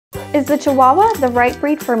Is the Chihuahua the right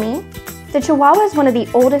breed for me? The Chihuahua is one of the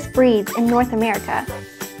oldest breeds in North America,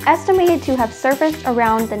 estimated to have surfaced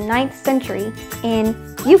around the 9th century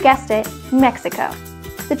in, you guessed it, Mexico.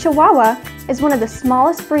 The Chihuahua is one of the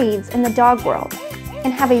smallest breeds in the dog world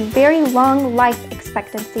and have a very long life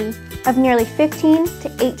expectancy of nearly 15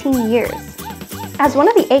 to 18 years. As one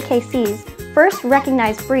of the AKC's first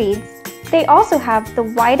recognized breeds, they also have the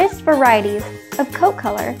widest varieties of coat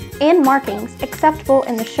color and markings acceptable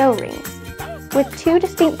in the show rings, with two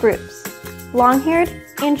distinct groups, long-haired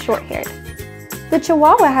and short-haired. The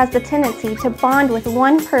Chihuahua has the tendency to bond with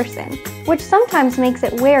one person, which sometimes makes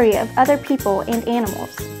it wary of other people and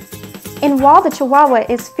animals. And while the Chihuahua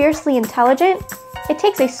is fiercely intelligent, it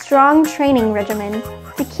takes a strong training regimen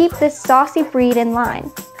to keep this saucy breed in line.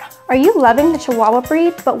 Are you loving the Chihuahua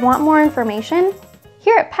breed but want more information?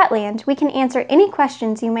 Here at Petland, we can answer any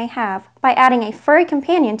questions you may have by adding a furry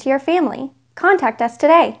companion to your family. Contact us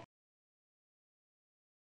today.